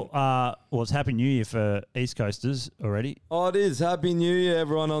 Fucking. Well, it's Happy New Year for East Coasters already. Oh, it is. Happy New Year,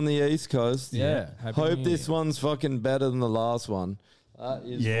 everyone on the East Coast. Yeah. Happy Hope New this Year. one's fucking better than the last one. That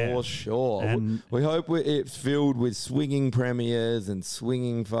is Yeah. for sure. And- We hope it's filled with swinging premiers and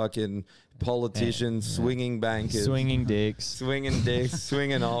swinging fucking politicians, swinging bankers, Swinging dicks. swinging dicks,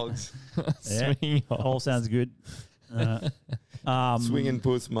 swinging hogs, Yeah. Swinging All sounds good. swinging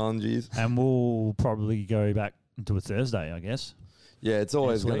puss mungies. And we'll probably go back to a Thursday, I guess. Yeah, it's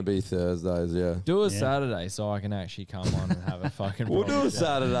always Next going to week. be Thursdays, yeah. Do a Yeah. Saturday so I can actually come on and have a fucking. We'll do proper a show.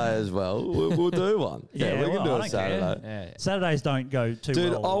 Saturday as well. We'll do one. Yeah, we can well, do I a don't care. Saturday. Yeah. Saturdays don't go too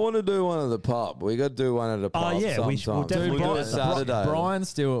Dude, well. I want to do one at the pub. We got to do one at a pub yeah, sometime. we'll definitely We'll do do it a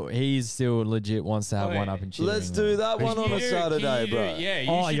Saturday. He's still legit wants to have Wait, one up in Cheering. Let's do that one on a Saturday, bro. Yeah, you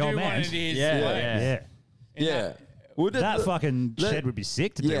Oh, should your do one man. of these. Yeah, like, yeah. in Yeah. that- We'll do That fucking let- shed would be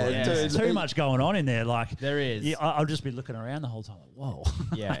sick to do. Yeah, it. dude, There's too like- much going on in there. Like There is. Yeah, I'll just be looking around the whole time. Like, whoa.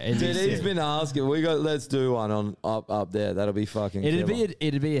 Yeah, it'd Dude, be he's sick. been asking. Let's do one on up there. That'll be fucking. It'd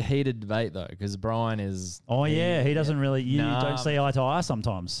killer. be a heated debate though, because Brian is Oh yeah, he doesn't really. You Nah. don't see eye to eye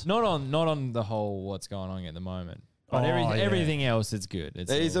sometimes. not on the whole what's going on at the moment. But Oh, yeah. everything else, it's good.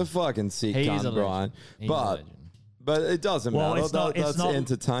 It's He's all- a fucking sick he is cunt, a Brian. legend. He's a But legend. it doesn't Well, matter. it's not- it's That's not-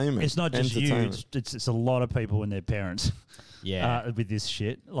 entertainment. It's not just you. Entertainment. It's a lot of people and their parents. Yeah. With this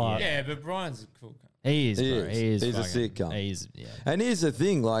shit. Like Yeah, but Brian's a cool guy. He is, He bro. is. He is. He's a fucking- sick cunt. He's, yeah. And here's the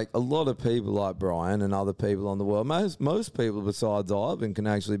thing: like a lot of people, like Brian and other people on the world, most people besides Ivan can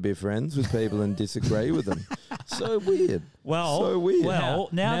actually be friends with people and disagree with them. So weird. Well, so weird. Well,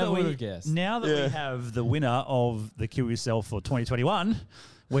 now Never that we would've guessed. now that Yeah. we have the winner of the Kill Yourself for 2021,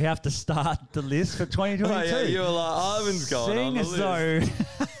 we have to start the list for 2022. Oh, yeah, you were like Ivan's going on Seeing the as list.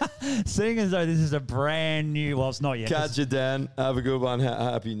 though, seeing as though this is a brand new. Well, it's not yet Catch you, Dan. Have a good one.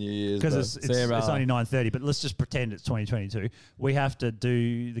 Happy New Year's. because bro. it's See you, brother. only 9:30. But let's just pretend it's 2022. We have to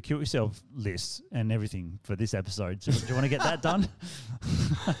do the Kill Yourself list and everything for this episode. So do you want to get that done?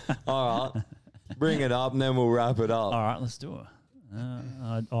 All right. Bring it up and then we'll wrap it up. All right, let's do it.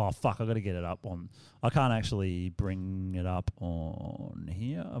 Oh fuck! I got to get it up on. I can't actually bring it up on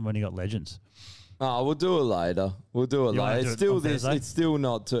here. I've only got Legends. Oh, we'll do it later. We'll do it You wanna later. do It's it still on this. Thursday? It's still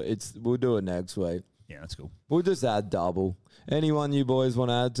not. We'll do it next week. Yeah, that's cool. We'll just add double. Anyone you boys want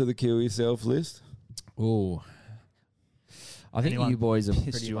to add to the Kill Yourself list? Ooh. I think Anyone you boys have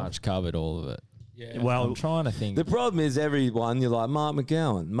pissed pretty you off? much covered all of it. Yeah. Well, I'm trying to think. The problem is everyone. You're like Mark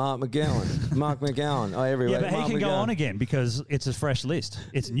McGowan, Mark McGowan. Oh, every Yeah, week. but he Mark can go McGowan. on again because it's a fresh list.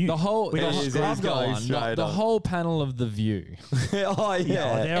 It's new. The whole, We the got- whole- He's I've got going one. straight The up. whole panel of The View. Oh Yeah,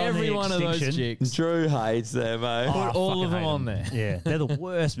 yeah. they're on Every the one of those extinction. chicks. Drew hates them, mate. Oh, Put I all fucking of them hate on there. Yeah, they're the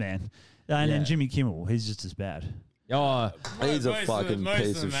worst, man. And Yeah. then Jimmy Kimmel, he's just as bad. Oh, He's a Most fucking most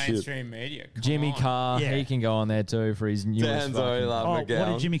piece of of the shit. mainstream media. Come Jimmy on. Carr, Yeah. he can go on there too for his newest Dan's already fucking. like Oh, what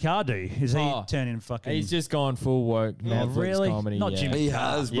McGowan. did Jimmy Carr do? Is he Oh, turning fucking? He's just gone full woke Netflix really? comedy. Not yeah. Jimmy He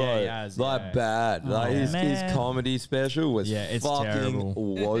has, bro. Yeah, he has, like yeah. bad. Like Oh, his man. comedy special was Yeah, it's fucking terrible.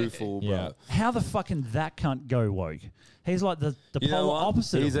 woeful, bro. Yeah. How the fuck can that cunt go woke? He's like the You know polar what?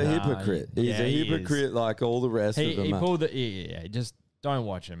 opposite. He's of a that. hypocrite. He's yeah, a he is. hypocrite like all the rest of them. He man. pulled the. Yeah, just don't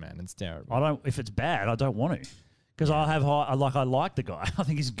watch it, man. It's terrible. I don't. If it's bad, I don't want to. Because I have high. I like the guy. I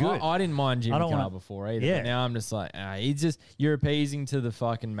think he's good. I didn't mind Jimmy I don't Carr wanna- before either. Yeah. But now I'm just like, he's just you're appeasing to the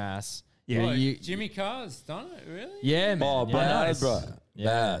fucking mass. Yeah. Oh, You- Jimmy Carr's done it, really? yeah, man. Oh, yeah. bad, nice. bro.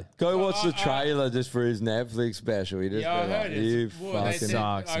 Yeah. Go watch the trailer just for his Netflix special. He just I be heard like, you they fucking... said,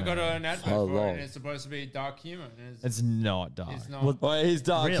 I got an advert So for it, long. and it's supposed to be dark humor. And It's not dark. It's not. Well, his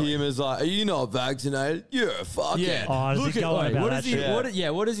dark Really? humor's like, are you not vaccinated? You're a fucking... Yeah. Oh, does Look he go on wait, about what that does he?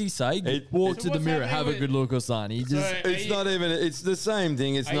 shit? What does he say? Walk So to the what's mirror, happening have a with- good look or something. He just. It's not even... It's the same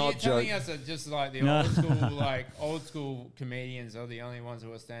thing. It's Are not you telling joke. us that just like the No. old school comedians are the only ones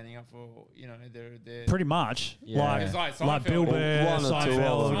who are standing up for, they're Pretty much. Yeah. It's Like like Bill Seinfeld. Burr, One or two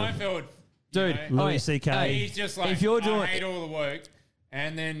Seinfeld. of them. Seinfeld, Dude, Louis Hey, C.K. he's just like, if you're doing- I hate all the work.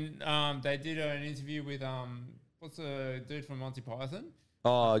 And then they did an interview with what's the dude from Monty Python?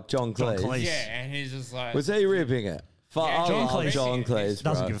 Oh, John Cleese. Cleese. Yeah, and he's just like, Was he ripping it? Fuck, Yeah, I John love Cleese. John Cleese,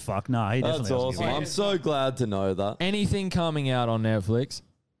 Doesn't bro. give a fuck. No, he definitely That's doesn't awesome. give a I'm fuck. so glad to know that. Anything coming out on Netflix,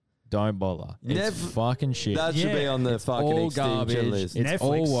 don't bother. It's Nev- fucking shit. That should be Yeah, on the fucking all extinction garbage. list. It's Netflix,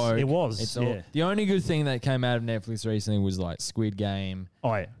 all woke. it was, It's yeah. the only good thing that came out of Netflix recently was like Squid Game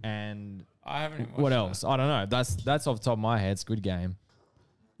Oh, yeah. and I haven't watched what that. else? I don't know. That's off the top of my head. Squid Game.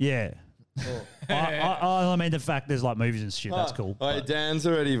 Yeah. I mean, the fact there's like movies and shit, that's cool. Wait, but- Dan's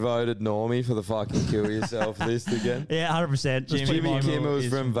already voted Normie for the fucking kill yourself list again. Yeah, 100%. Just Jimmy put him on. Kimmel's is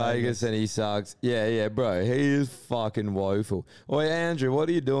from from Vegas Vegas. and he sucks. Yeah, bro. He is fucking woeful. Oi, Andrew, what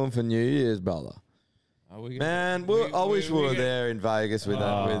are you doing for New Year's, brother? Man, I wish we were there in Vegas with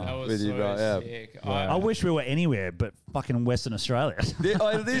That was with you, so bro. Yeah. sick. I wish we were anywhere but fucking Western Australia.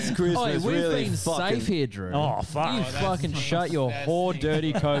 This Christmas Oh, we've really been fucking safe here, Drew. Oh, fuck. You that's fucking stinks. shut your That whore, stinks.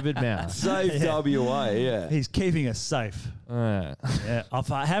 dirty COVID mouth. safe WA. Yeah. He's keeping us safe. Yeah. Yeah.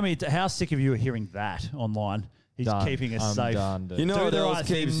 How sick of you are hearing that online? He's Done. keeping us I'm safe. done, dude. You know Do what the else right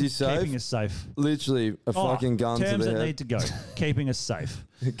keeps thing, you safe? Keeping us safe. Literally a fucking gun to terms the that head. need to go. Keeping us safe.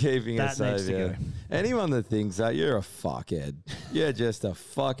 Keeping That us safe, needs to yeah. go. Anyone that thinks that, you're a fuckhead. You're just a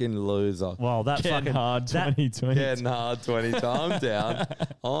fucking loser. Well, that Getting fucking hard that, 2020. Getting hard 20 times down.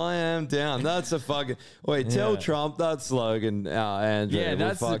 I am down. That's a fucking... Wait, tell Yeah. Trump that slogan, Andrew. Yeah, We'll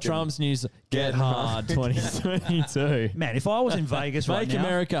that's the fucking Trump's news. Get get hard 2022. Man, if I was in Vegas right Make now,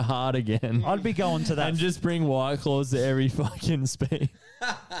 America hard again. I'd be going to that. And just bring White Claws to every fucking speed.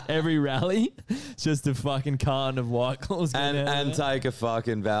 Every rally. It's just a fucking carton of White Claws. and take a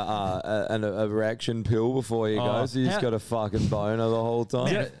fucking an erection pill before you go. Oh, So you just how- got a fucking boner the whole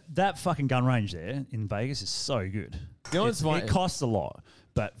time. Man, that fucking gun range there in Vegas is so good. You know what's funny? It costs a lot,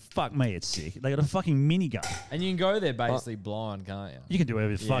 but fuck me, it's sick. They got a fucking minigun. And you can go there basically blind, can't you? You can do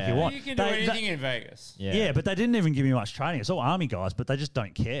whatever the fuck Yeah. you want. You can do They- anything in Vegas. Yeah, but they didn't even give me much training. It's all army guys, but they just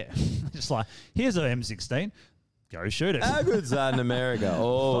don't care. Just like, here's an M16, go shoot it. How good's that in America?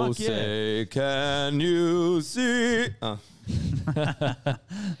 Oh, Fuck yeah. say, can you see? Oh.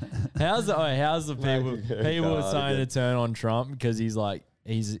 How's the people? Make it People are hard starting again. to turn on Trump because he's like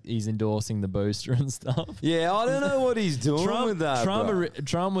he's endorsing the booster and stuff. Yeah, I don't know what he's doing with that. bro.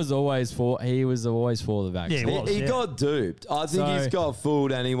 Trump was always for the vaccine. Yeah, He yeah. got duped. I think So- he's got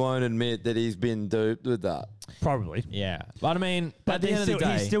fooled, and he won't admit that he's been duped with that. Probably. Yeah. But I mean, But at the he end still, of the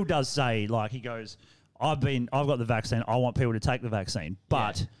day, he still does say, like, he goes, I've got the vaccine. I want people to take the vaccine,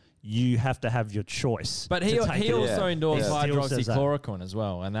 but you have to have your choice. but he to take it. also Yeah. endorsed He still says that. hydroxychloroquine as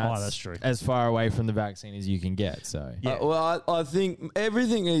well, and that's true. as far away from the vaccine as you can get. So Yeah. Well, I think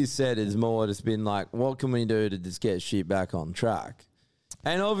everything he said is more just been like, what can we do to just get shit back on track?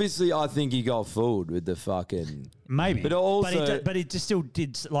 And obviously, I think he got fooled with the fucking... Maybe, But also- he just still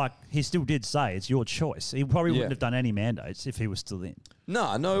did he still did say it's your choice. He probably Yeah. wouldn't have done any mandates if he was still in.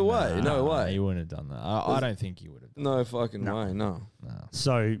 No way, no way. he wouldn't have done that. I don't think he would have. No fucking way, no.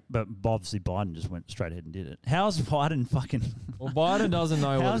 So, but obviously Biden just went straight ahead and did it. How's Biden fucking? Well, Biden doesn't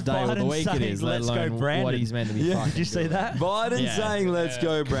know what How's day of the Biden week it saying, is, let "Let's go, alone what Brandon"? he's meant to be. Yeah. fucking Did you see doing. that? Biden Yeah. saying "Let's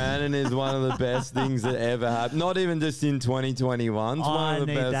go, Brandon" is one of the best things that ever happened. Not even just in 2021. It's one I of the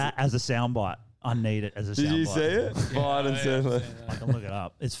need best. that as a soundbite. I need it as a soundbite. Did you see it? Biden said, I can look it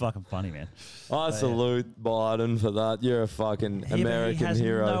up. It's fucking funny, man. "I salute Biden for that. You're a fucking He American has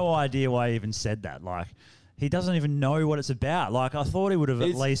hero." no idea why he even said that. Like, he doesn't even know what it's about. Like, I thought he would have at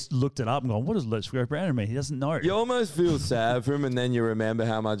It's- least looked it up and gone, "What does Let's Go Brandon mean?" He doesn't know. You almost feel sad for him, and then you remember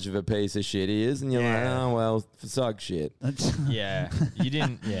how much of a piece of shit he is, and you're Yeah. like, "Oh well, suck shit." Yeah, you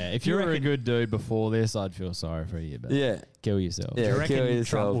didn't. Yeah, if you were a good dude before this, I'd feel sorry for you. But Yeah, kill yourself. Do Yeah. you kill reckon Trump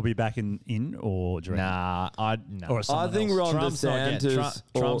yourself. will be back in or do you reckon? Nah, no. Or I someone think else? Ron Trump's not getting, DeSantis.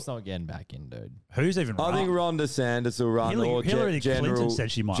 Trump's not getting back in, dude. Who's even? I think run? Ron DeSantis will run, or Hillary Clinton General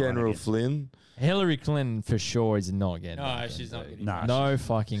said she might run General again. Flynn. Hillary Clinton for sure is not getting No, back in, she's not dude. getting Nah, No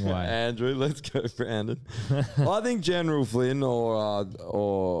fucking way. Andrew, let's go, Brandon. I think General Flynn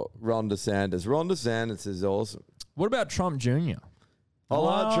or Ron DeSantis. Ron DeSantis is awesome. What about Trump Jr.? I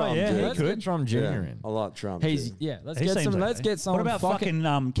like Trump. yeah, dude. he Let's could. get Trump Jr. in. I like Trump. He's dude. let's He get seems some. okay. Let's get What someone about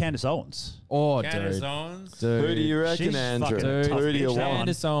fucking Candace Owens? Oh, Candace dude. Owens. Dude. Who do you reckon, She's Andrew? fucking Dude, tough Who do you bitch, that want? one.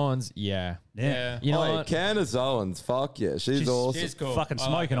 Candace Owens, yeah. Yeah. You know Oi, what? Candace Owens, fuck yeah, she's awesome. She's cool. Fucking I like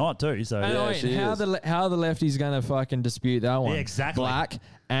smoking her. hot too. So And Yeah, wait, she how is. how the lefties going to fucking dispute that one? Yeah, exactly. Black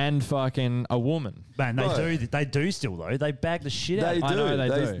and fucking a woman. man, Bro. they do still though. They bag the shit out. They of do. I know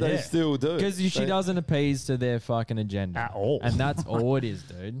they do. They Yeah. still do. Because she They- doesn't appease to their fucking agenda. At all. And that's all it is,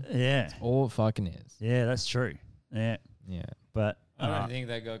 dude. Yeah, All it fucking is. yeah, that's true. Yeah, Yeah. but I don't think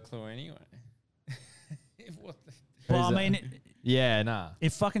they got a clue anyway. What the well, I Who's mean, Yeah, nah.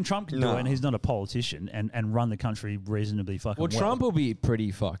 if fucking Trump can do No. it, and he's not a politician, and run the country reasonably fucking Well, well. Trump will be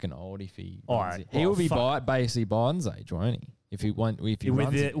pretty fucking old if he. All runs right, it. He well, will be fuck. basically Biden's age, won't he? If he runs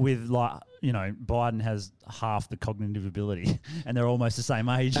it. with like Biden has half the cognitive ability, and they're almost the same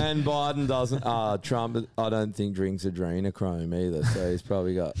age. And Biden doesn't. Trump, I don't think drinks adrenochrome either. So he's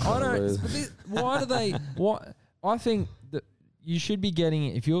probably got. I don't. But why do they? What I think that you should be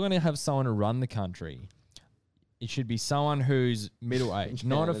getting if you're going to have someone to run the country, it should be someone who's middle age,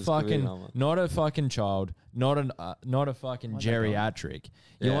 not a that's good, fucking, Norman. not a fucking child, not a fucking geriatric.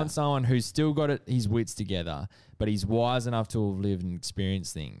 You Yeah. want someone who's still got his wits together, but he's wise enough to have lived and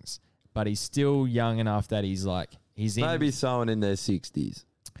experienced things, but he's still young enough that he's in Maybe someone in their 60s.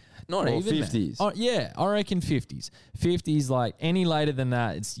 not or even 50s. Oh yeah, I reckon 50s. 50s, like any later than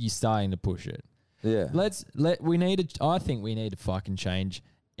that, it's you're starting to push it. Yeah. I think we need to fucking change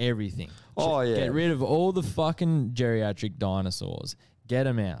everything. Oh, yeah. Get rid of all the fucking geriatric dinosaurs. Get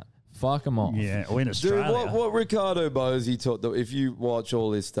them out. Fuck them off. yeah, or in Dude, Australia. what Ricardo Bosey taught, if you watch all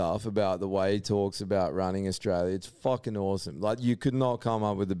this stuff about the way he talks about running Australia, it's fucking awesome. Like, you could not come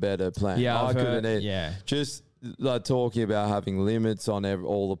up with a better plan. Yeah, I I've couldn't heard- either. yeah. Just like talking about having limits on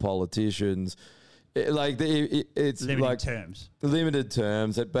all the politicians. It's limiting like terms. limited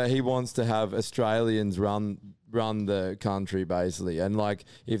terms, but he wants to have Australians run the country basically, and like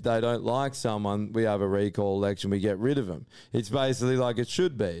if they don't like someone, we have a recall election, we get rid of them. It's basically like it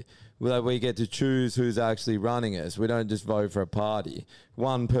should be. We get to choose who's actually running us. We don't just vote for a party.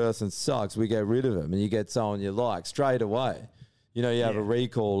 One person sucks, we get rid of him, and you get someone you like straight away. You have a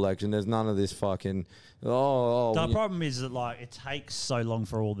recall election. There's none of this fucking The problem is that like it takes so long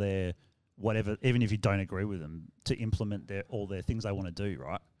for all their whatever, even if you don't agree with them, to implement all their things they want to do,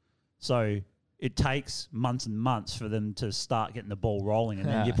 right? So it takes months and months for them to start getting the ball rolling, and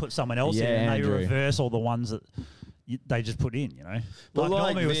then you put someone else in, Yeah, and Andrew. they reverse all the ones that they just put in. But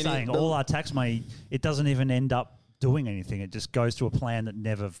like Normie was Vinny- saying, all our tax money, it doesn't even end up doing anything. It just goes to a plan that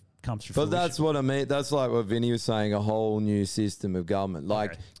never comes to But fruition. that's what I mean. That's like what Vinny was saying, a whole new system of government.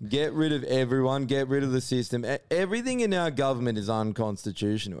 Like, get rid of everyone, get rid of the system. Everything in our government is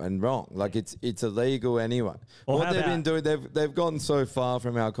unconstitutional and wrong. Like, it's illegal anyway. Or What how they've been about- doing, they've gotten so far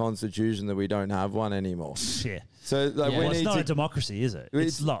from our constitution that we don't have one anymore. Yeah. So, like, Yeah. we Well, it's need not to... a democracy, is it?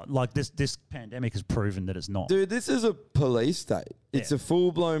 It's not like this pandemic has proven that it's not. Dude, this is a police state. It's Yeah. a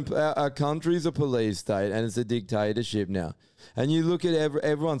full-blown... Our country's a police state, and it's a dictatorship now. And you look at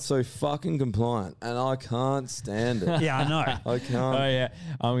everyone's so fucking compliant, and I can't stand it. Yeah, I know. I can't. Oh yeah,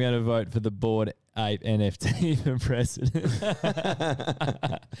 I'm going to vote for the Bored Ape NFT for president.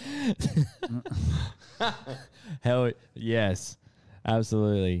 Hell yes,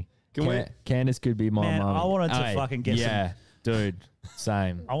 absolutely. Can we- Candace could be my Man, mum. I wanted to fucking get some- yeah, dude.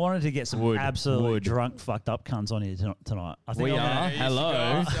 Same. I wanted to get some Would. absolutely Would. drunk, fucked up cunts on here tonight. I think We I'm gonna- are. you should go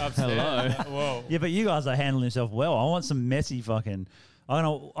Hello. upstairs. Hello. Whoa. Yeah, but you guys are handling yourself well. I want some messy fucking.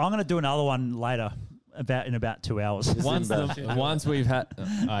 I'm gonna do another one later, in about 2 hours. Once we've had,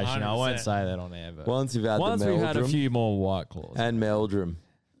 actually, no, I won't 100%. say that on air. But Once you've had once the we've had a Meldrum few more White Claws, and Meldrum.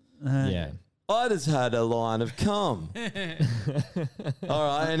 yeah. I just had a line of cum. All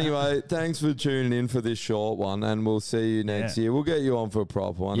right. Anyway, thanks for tuning in for this short one, and we'll see you next Yeah. year. We'll get you on for a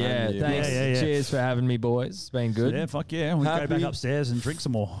proper one. Yeah, and you. thanks. Yeah. Cheers for having me, boys. It's been good. Yeah, fuck yeah. We go Happy- back upstairs and drink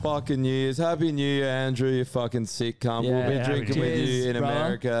some more. Fucking New Year's. Happy New Year, Andrew. You fucking sick cunt. Yeah, we'll be happy drinking New with Year. you in Cheers, brother.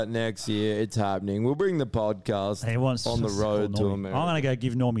 America next year. It's happening. We'll bring the podcast He wants on the to road call to Normie. America. I'm gonna go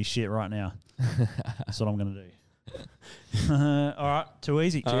give Normie shit right now. That's what I'm gonna do. All right, too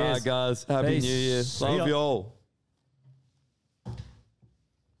easy. All Cheers. right, guys. Happy Peace. New Year. See Love ya. you all.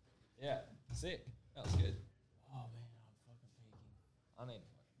 Yeah, sick. That was good. Oh man, I'm fucking peaking. I need.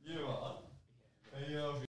 You are.